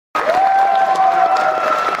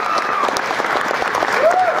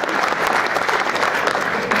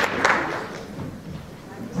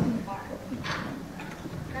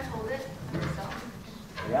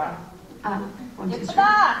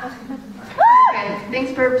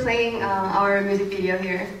Thanks for playing our music video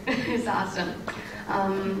here. It's awesome.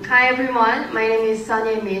 Hi everyone, my name is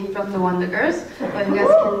Sun Min from the Wondergirls, but you guys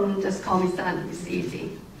can just call me Sun, it's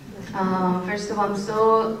easy. First of all, I'm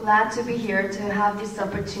so glad to be here to have this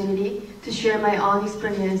opportunity to share my own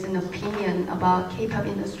experience and opinion about K-pop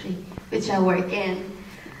industry, which I work in.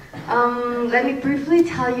 Let me briefly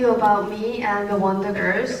tell you about me and the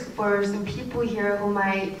Wondergirls for some people here who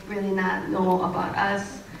might really not know about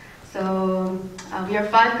us. So, we are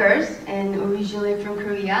 5 girls and originally from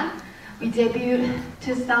Korea. We debuted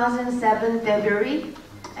 2007 February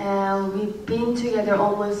and we've been together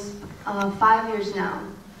almost 5 years now.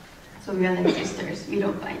 So we are like sisters, we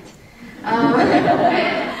don't fight.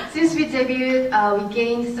 Since we debuted, we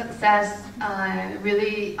gained success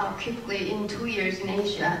really quickly in 2 years in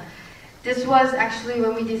Asia. This was actually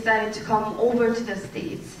when we decided to come over to the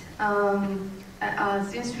States.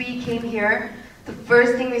 Since we came here, the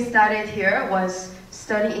first thing we started here was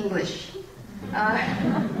study English.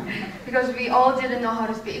 Because we all didn't know how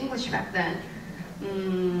to speak English back then.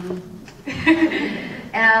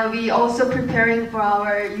 And we also preparing for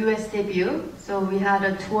our US debut. So we had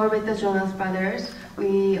a tour with the Jonas Brothers.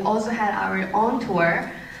 We also had our own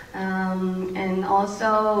tour. And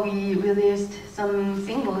also we released some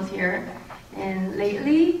singles here. And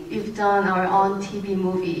lately, we've done our own TV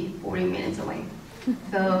movie, 40 Minutes Away.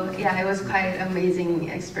 So yeah, it was quite an amazing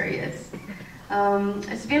experience.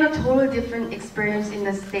 It's been a totally different experience in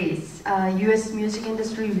the States. US music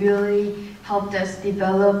industry really helped us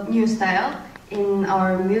develop new style in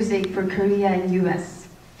our music for Korea and US.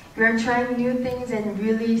 We are trying new things and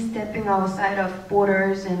really stepping outside of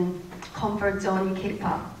borders and comfort zone in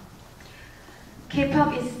K-pop.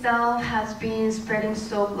 K-pop itself has been spreading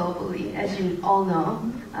so globally, as you all know.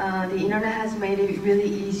 The internet has made it really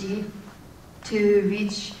easy to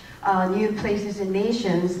reach new places and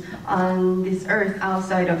nations on this earth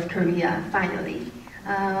outside of Korea, finally.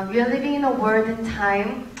 We are living in a world and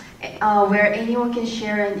time where anyone can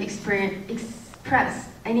share and express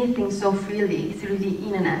anything so freely through the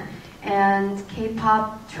internet. And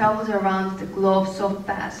K-pop travels around the globe so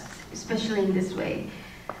fast, especially in this way.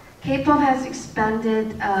 K-pop has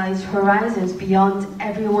expanded its horizons beyond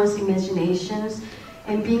everyone's imaginations.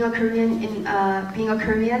 And being a Korean in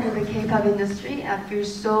the K-pop industry, I feel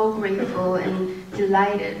so grateful and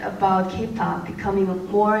delighted about K-pop becoming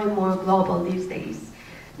more and more global these days.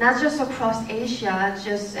 Not just across Asia,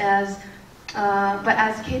 but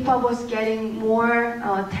as K-pop was getting more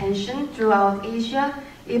attention throughout Asia,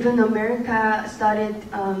 even America started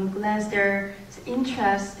glance their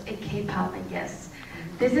interest in K-pop, I guess.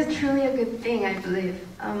 This is truly a good thing, I believe,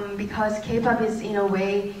 because K-pop is in a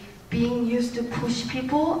way being used to push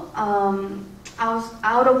people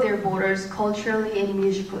out of their borders culturally and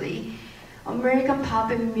musically. American pop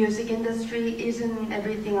and music industry isn't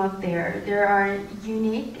everything out there. There are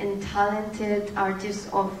unique and talented artists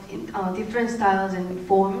of different styles and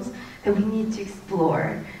forms that we need to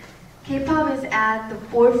explore. K-pop is at the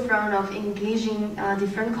forefront of engaging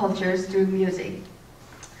different cultures through music.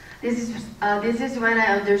 This is when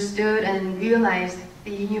I understood and realized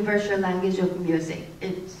the universal language of music.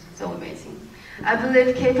 It's so amazing. I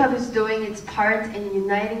believe K-pop is doing its part in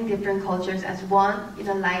uniting different cultures as one in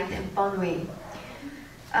a light and fun way.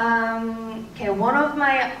 One of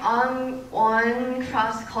my own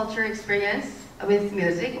cross-culture experience with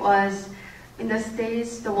music was in the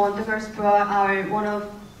States. The Wondergirls brought one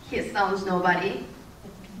of his songs, "Nobody."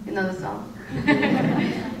 You know the song?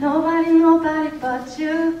 Nobody, nobody but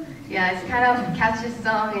you. Yeah, it's kind of a catchy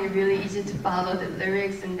song and really easy to follow the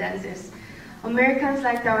lyrics and dances. Americans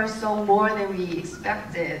liked our song more than we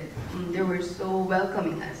expected. They were so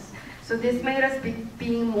welcoming us. So this made us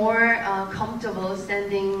being more comfortable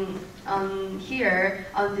standing here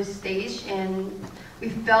on this stage, and we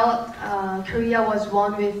felt Korea was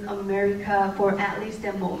one with America for at least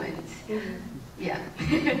a moment. Yeah.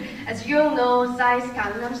 As you all know, Psy's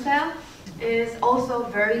Gangnam Style is also a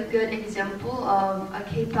very good example of a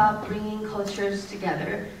K-pop bringing cultures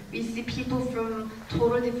together. We see people from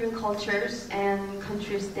totally different cultures and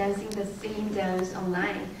countries dancing the same dance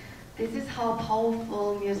online. This is how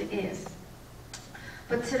powerful music is.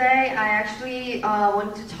 But today, I actually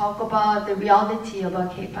want to talk about the reality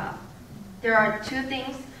about K-pop. There are 2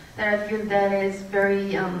 things that I feel that is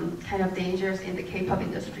very kind of dangerous in the K-pop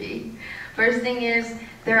industry. First thing is,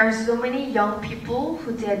 there are so many young people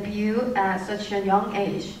who debut at such a young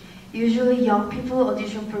age. Usually young people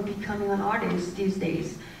audition for becoming an artist these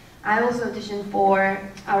days. I also auditioned for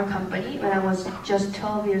our company when I was just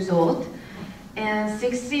 12 years old. And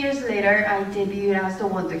 6 years later, I debuted as the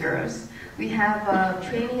Wondergirls. We have a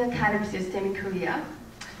training academy system in Korea.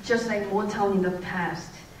 just like Motown in the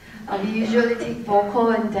past. We usually take vocal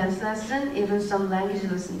and dance lesson, even some language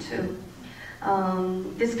lesson too.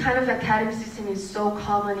 This kind of academic system is so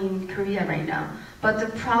common in Korea right now. But the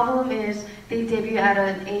problem is they debut at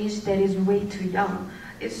an age that is way too young.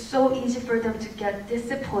 It's so easy for them to get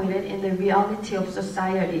disappointed in the reality of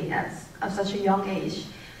society at such a young age.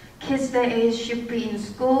 Kids that age should be in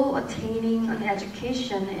school, attaining an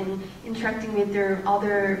education, and interacting with their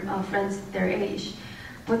other friends their age.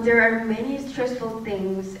 But there are many stressful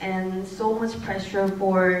things and so much pressure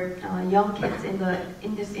for young kids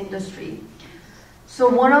in this industry. So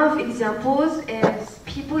one of examples is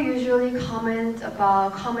people usually comment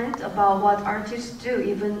about what artists do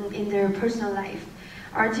even in their personal life.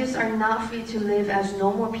 Artists are not free to live as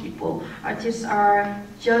normal people. Artists are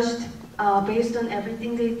judged based on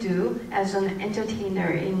everything they do as an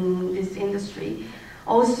entertainer in this industry.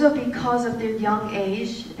 Also, because of their young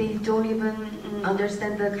age, they don't even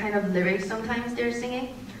understand the kind of lyrics sometimes they're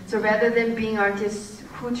singing. So rather than being artists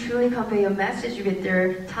who truly convey a message with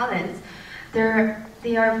their talents,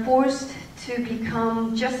 they are forced to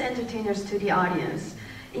become just entertainers to the audience.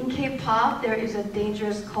 In K-pop, there is a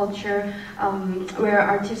dangerous culture where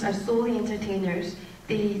artists are solely entertainers.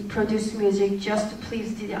 They produce music just to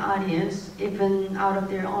please the audience, even out of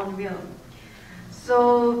their own will.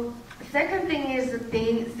 So, second thing is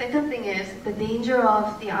the danger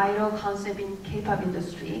of the idol concept in K-pop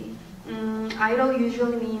industry. Idol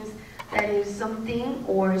usually means that is something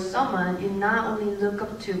or someone you not only look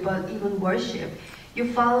up to but even worship.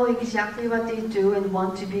 You follow exactly what they do and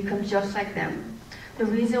want to become just like them. The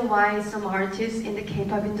reason why some artists in the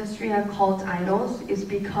K-pop industry are called idols is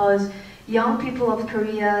because young people of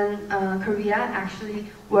Korea actually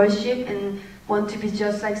worship and want to be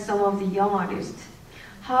just like some of the young artists.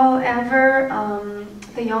 However,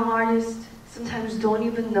 the young artists sometimes don't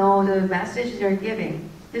even know the message they're giving.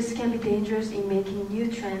 This can be dangerous in making new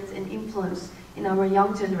trends and influence in our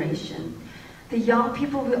young generation. The young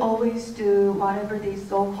people will always do whatever these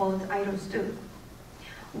so-called idols do.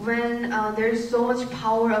 When there is so much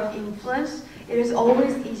power of influence, it is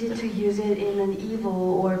always easy to use it in an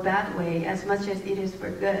evil or bad way as much as it is for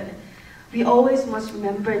good. We always must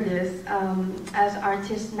remember this as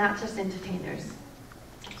artists, not just entertainers.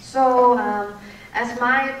 So, as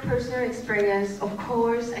my personal experience, of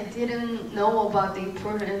course, I didn't know about the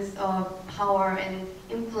importance of power and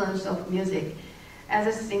influence of music. As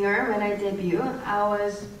a singer, when I debuted, I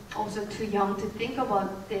was also too young to think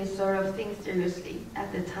about this sort of thing seriously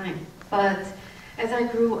at the time. But as I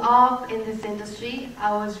grew up in this industry,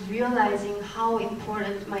 I was realizing how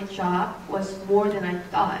important my job was more than I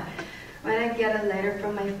thought. When I get a letter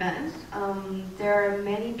from my fans, there are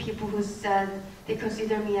many people who said they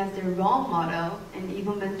consider me as their role model and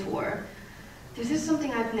even mentor. This is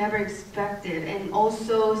something I've never expected, and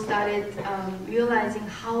also started realizing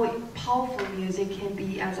how powerful music can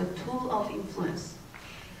be as a tool of influence.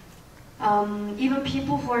 Even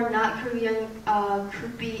people who are not Korean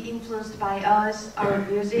could be influenced by us, our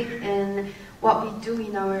music, and what we do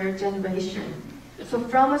in our generation. So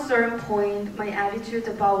from a certain point, my attitude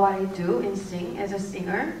about what I do and sing as a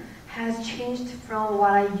singer has changed from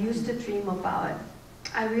what I used to dream about.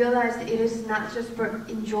 I realized it is not just for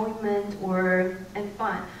enjoyment and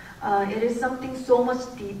fun. It is something so much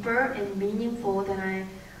deeper and meaningful than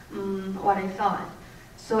what I thought.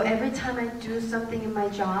 So every time I do something in my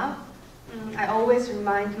job, I always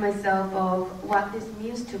remind myself of what this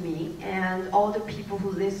means to me and all the people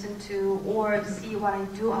who listen to or see what I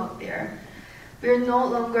do out there. We're no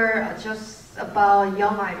longer just about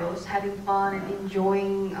young idols having fun and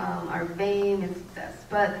enjoying our fame and success,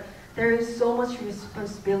 but there is so much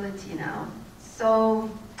responsibility now. So,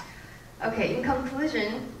 okay, in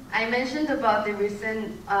conclusion, I mentioned about the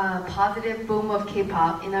recent positive boom of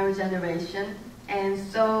K-pop in our generation, and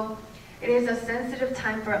so it is a sensitive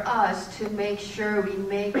time for us to make sure we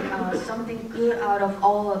make something good out of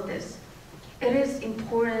all of this. It is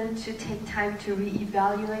important to take time to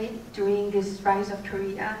reevaluate during this rise of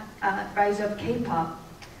K-pop,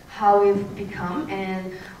 how we've become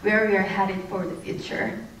and where we are headed for the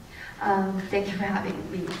future. Thank you for having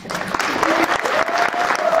me today.